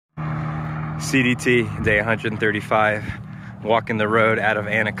CDT, day 135, walking the road out of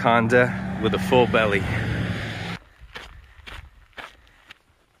Anaconda with a full belly.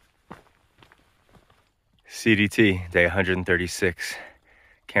 CDT, day 136.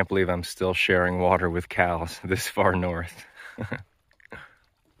 Can't believe I'm still sharing water with cows this far north.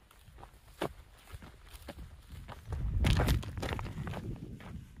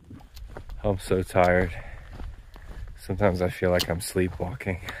 I'm so tired. Sometimes I feel like I'm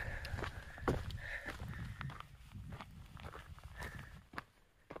sleepwalking.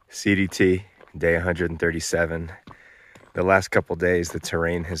 CDT, day 137. The last couple days, the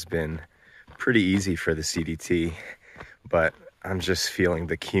terrain has been pretty easy for the CDT, but I'm just feeling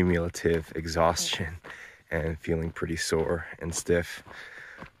the cumulative exhaustion and feeling pretty sore and stiff.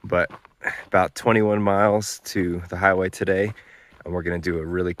 But about 21 miles to the highway today, and we're gonna do a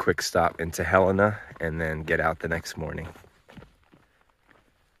really quick stop into Helena and then get out the next morning.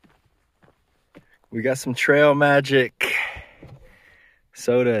 We got some trail magic.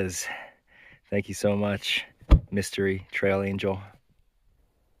 Sodas. Thank you so much, Mystery Trail Angel.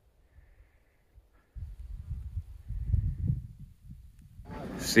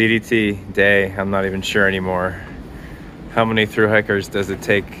 CDT day, I'm not even sure anymore. How many thru hikers does it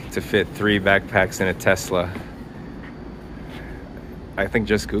take to fit 3 backpacks in a Tesla? I think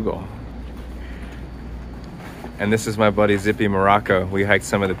just Google. And this is my buddy Zippy Morocco. We hiked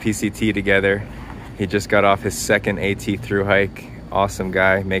some of the PCT together. He just got off his second AT thru hike. Awesome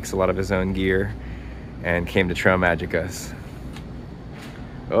guy, makes a lot of his own gear, and came to Trail Magic us.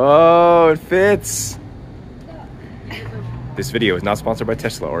 Oh, it fits! This video is not sponsored by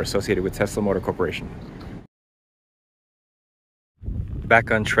Tesla or associated with Tesla Motor Corporation.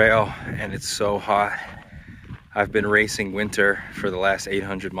 Back on trail, and it's so hot. I've been racing winter for the last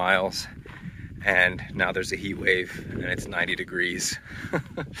 800 miles, and now there's a heat wave, and it's 90 degrees.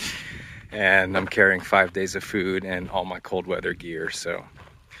 And I'm carrying 5 days of food and all my cold weather gear, so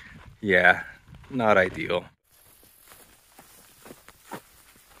yeah, not ideal.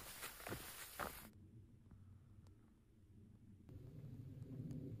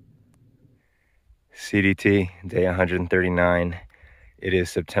 CDT, day 139. It is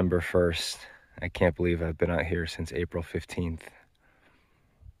September 1st. I can't believe I've been out here since April 15th.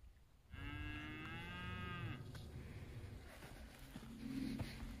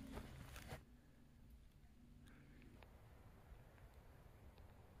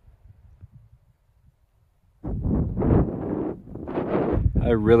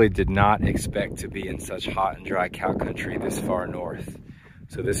 I really did not expect to be in such hot and dry cow country this far north.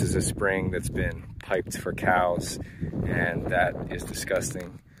 So this is a spring that's been piped for cows, and that is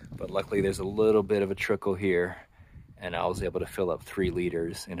disgusting. But luckily there's a little bit of a trickle here, and I was able to fill up 3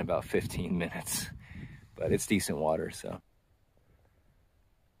 liters in about 15 minutes. But it's decent water, so.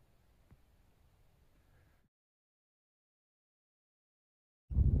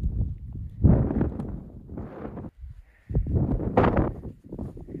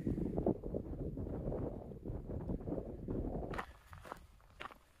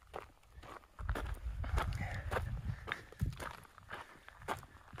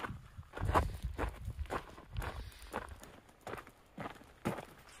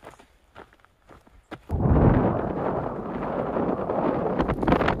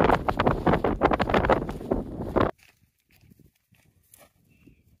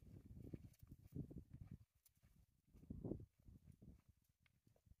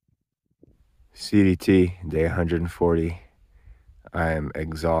 CDT, day 140. I am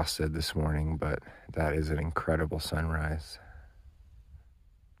exhausted this morning, but that is an incredible sunrise.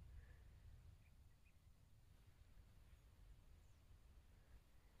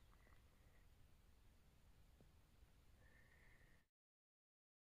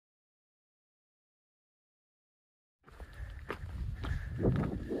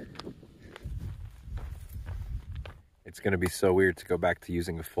 It's gonna be so weird to go back to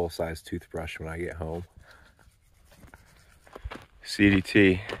using a full-size toothbrush when I get home.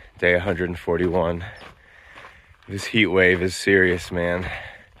 CDT, day 141. This heat wave is serious, man.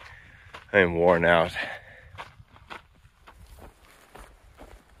 I am worn out.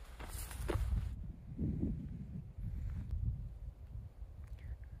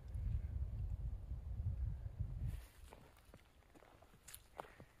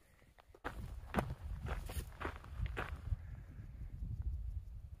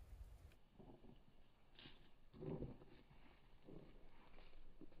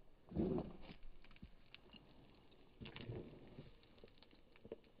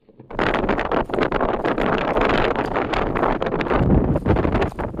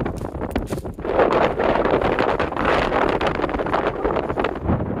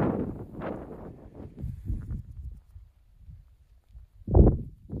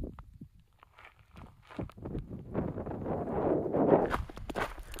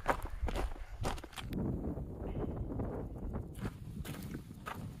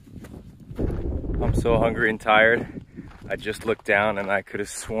 I'm so hungry and tired. I just looked down and I could have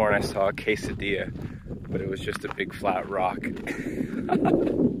sworn I saw a quesadilla, but it was just a big flat rock.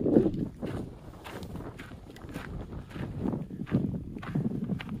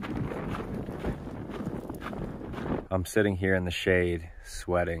 I'm sitting here in the shade,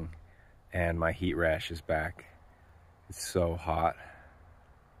 sweating, and my heat rash is back. It's so hot.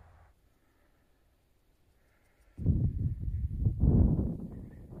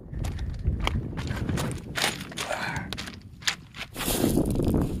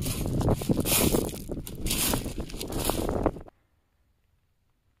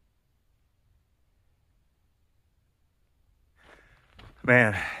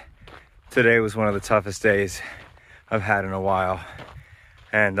 Man, today was one of the toughest days I've had in a while.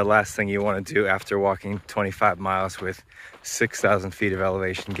 And the last thing you want to do after walking 25 miles with 6,000 feet of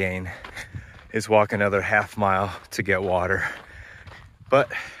elevation gain is walk another half mile to get water.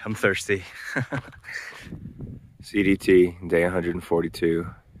 But I'm thirsty. CDT, day 142.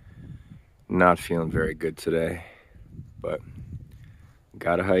 Not feeling very good today, but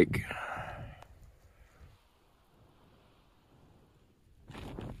gotta hike.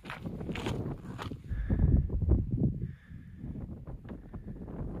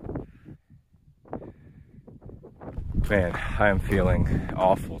 Man, I am feeling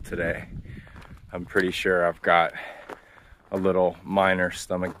awful today. I'm pretty sure I've got a little minor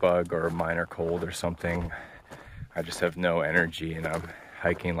stomach bug or a minor cold or something. I just have no energy and I'm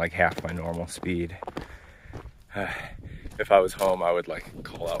hiking like half my normal speed. If I was home, I would like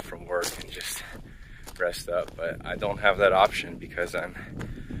call out from work and just rest up, but I don't have that option because I'm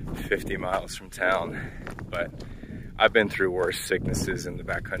 50 miles from town. But I've been through worse sicknesses in the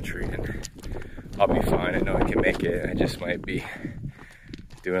backcountry and I'll be fine. I know I can make it. I just might be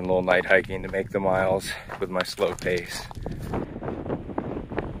doing a little night hiking to make the miles with my slow pace.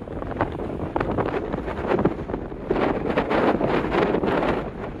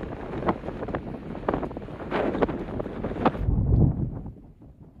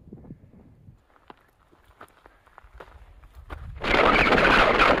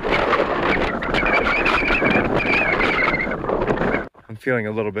 I'm feeling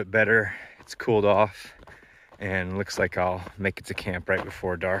a little bit better. It's cooled off and looks like I'll make it to camp right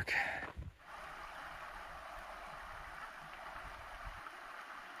before dark.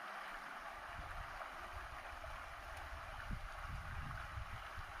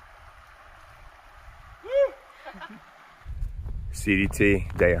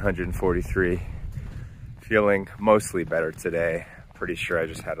 CDT, day 143. Feeling mostly better today. Pretty sure I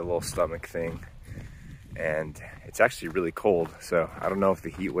just had a little stomach thing. And it's actually really cold, so I don't know if the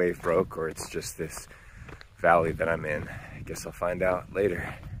heat wave broke or it's just this valley that I'm in. I guess I'll find out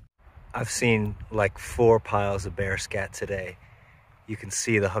later. I've seen like 4 piles of bear scat today. You can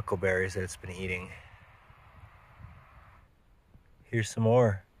see the huckleberries that it's been eating. Here's some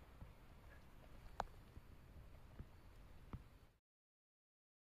more.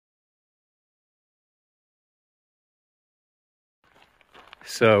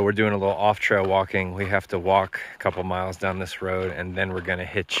 So we're doing a little off-trail walking. We have to walk a couple miles down this road and then we're gonna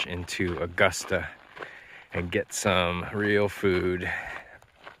hitch into Augusta and get some real food.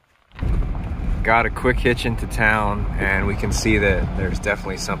 Got a quick hitch into town and we can see that there's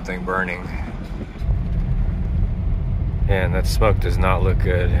definitely something burning. And that smoke does not look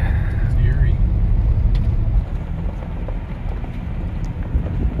good. It's eerie.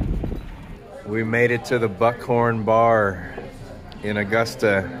 We made it to the Buckhorn Bar in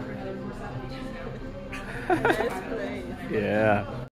Augusta. Yeah.